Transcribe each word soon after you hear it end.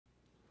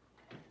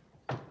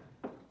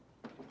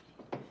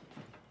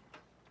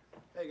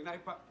Hey, good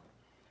night, Pop.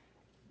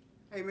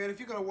 Hey, man, if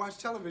you're gonna watch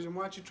television,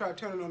 why don't you try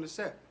turning on the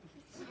set?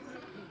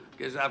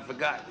 Guess I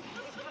forgot.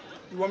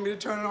 You want me to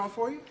turn it on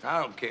for you?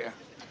 I don't care.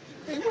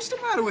 Hey, what's the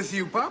matter with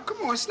you, Pop?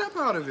 Come on, snap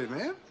out of it,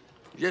 man.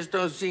 Just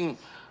don't seem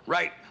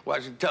right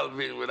watching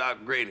television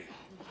without Grady.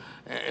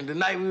 And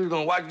tonight we were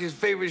gonna watch his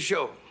favorite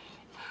show.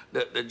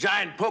 The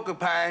giant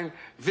porcupine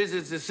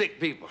visits the sick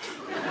people.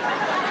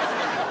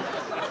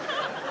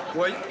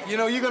 Well, you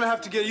know, you're gonna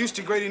have to get used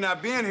to Grady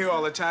not being here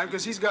all the time,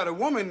 because he's got a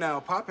woman now,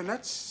 Pop, and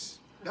that's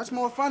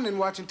more fun than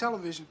watching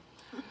television.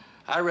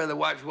 I'd rather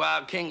watch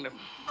Wild Kingdom.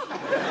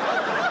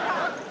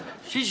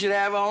 She should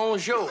have her own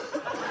show.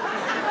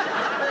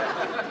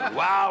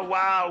 Wild,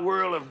 Wild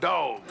World of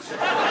Dogs.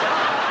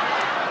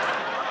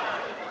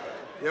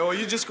 Yeah, well,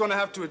 you're just gonna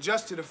have to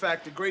adjust to the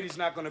fact that Grady's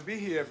not gonna be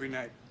here every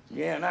night.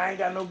 Yeah, and I ain't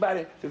got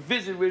nobody to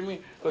visit with me,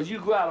 because you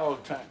go out all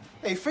the time.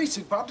 Hey, face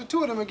it, Pop, the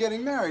two of them are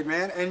getting married,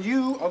 man, and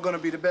you are gonna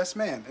be the best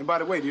man. And by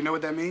the way, do you know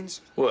what that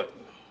means? What?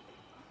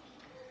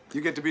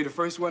 You get to be the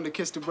first one to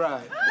kiss the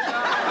bride.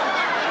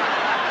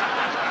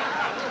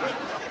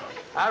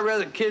 I'd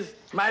rather kiss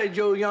Mighty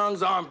Joe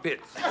Young's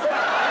armpits.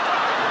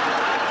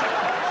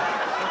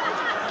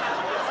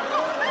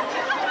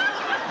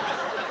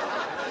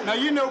 Now,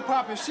 you know,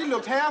 Pop, if she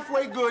looked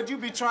halfway good,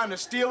 you'd be trying to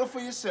steal her for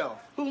yourself.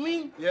 Who,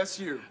 me? Yes,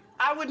 you.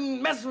 I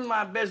wouldn't mess with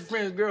my best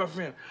friend's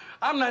girlfriend.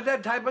 I'm not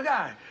that type of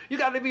guy. You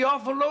got to be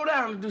awful low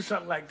down to do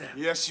something like that.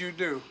 Yes, you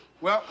do.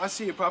 Well, I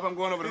see you, Pop. I'm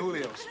going over to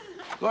Julio's.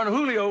 Going to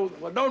Julio's?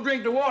 Well, don't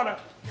drink the water.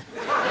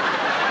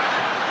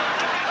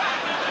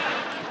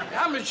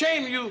 I'm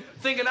ashamed of you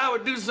thinking I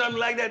would do something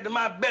like that to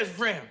my best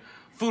friend.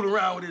 Fool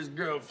around with his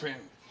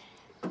girlfriend.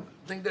 I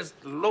think that's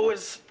the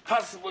lowest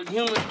possible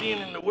human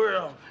being in the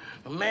world.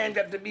 A man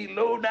got to be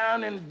low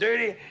down and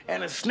dirty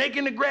and a snake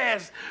in the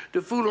grass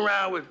to fool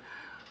around with.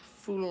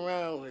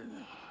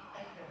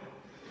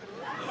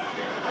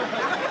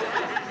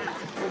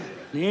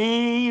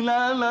 Nee,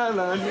 la, la,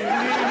 la, nee,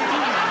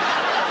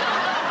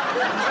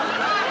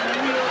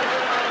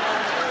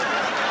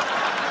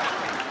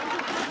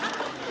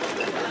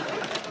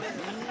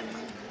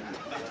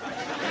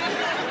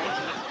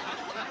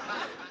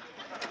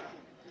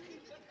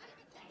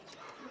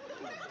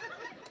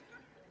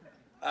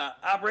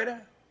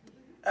 operator,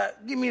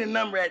 give me the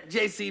number at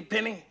J.C.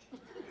 Penney.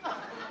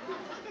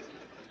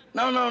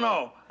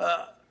 No.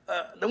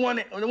 The one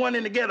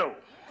in the ghetto.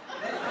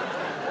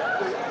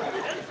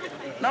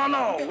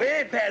 No,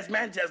 way past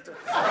Manchester.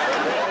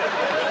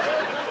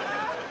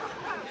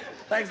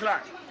 Thanks a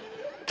lot.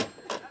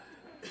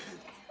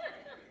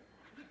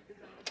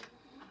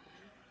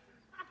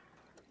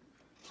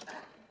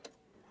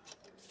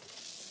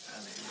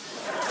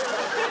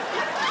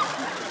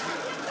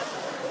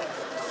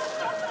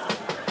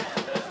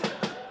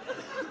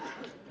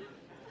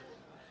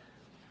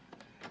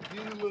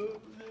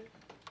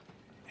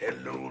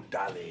 Hello,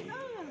 Dolly.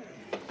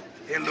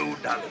 Hello,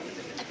 Dolly.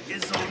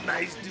 It's so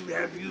nice to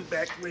have you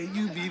back where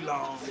you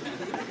belong.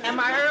 Am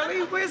I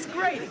early? Where's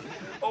Grady?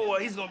 Oh,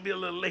 he's gonna be a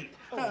little late.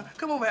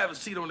 Come over, have a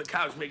seat on the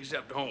couch, make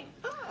yourself at home.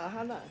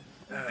 How nice.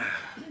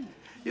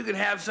 You can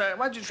have some.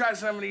 Why don't you try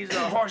some of these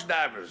horse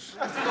divers?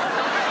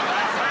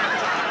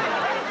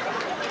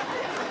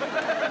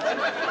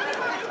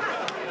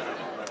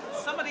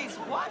 Some of these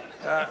what?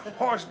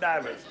 Horse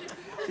divers.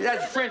 See,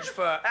 that's French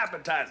for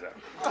appetizer.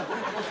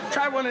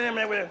 Try one of them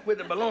with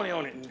the bologna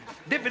on it and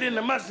dip it in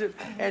the mustard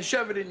and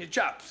shove it in your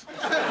chops.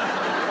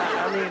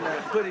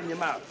 Put it in your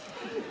mouth.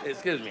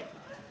 Excuse me.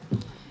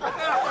 You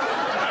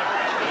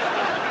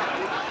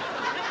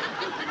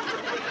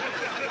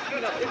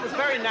know, it was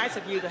very nice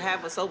of you to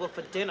have us over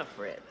for dinner,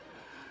 Fred.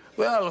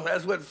 Well,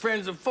 that's what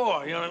friends are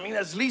for, you know what I mean?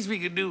 That's the least we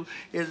could do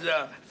is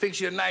fix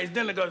you a nice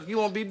dinner, because you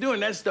won't be doing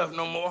that stuff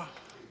no more.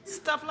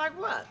 Stuff like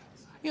what?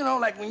 You know,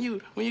 like when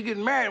you get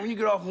married, when you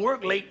get off from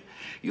work late,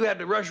 you have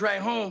to rush right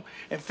home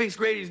and fix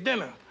Grady's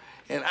dinner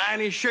and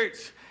iron his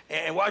shirts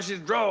and wash his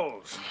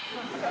drawers.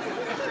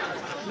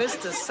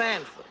 Mr.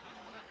 Sanford,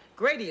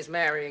 Grady is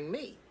marrying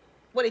me.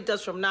 What he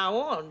does from now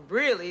on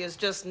really is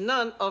just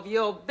none of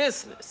your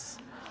business.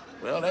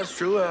 Well, that's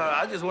true.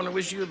 I just want to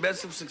wish you the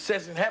best of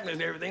success and happiness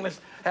and everything. Let's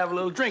have a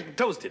little drink and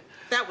toast it.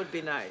 That would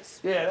be nice.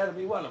 Yeah, that'd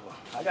be wonderful.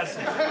 I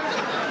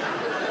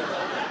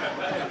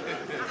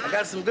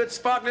got some good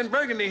sparkling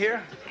burgundy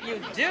here. You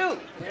do?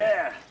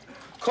 Yeah.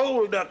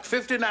 Cold Duck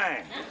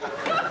 59.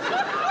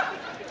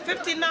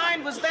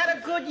 59, was that a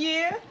good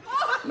year?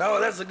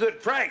 No, that's a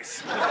good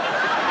price.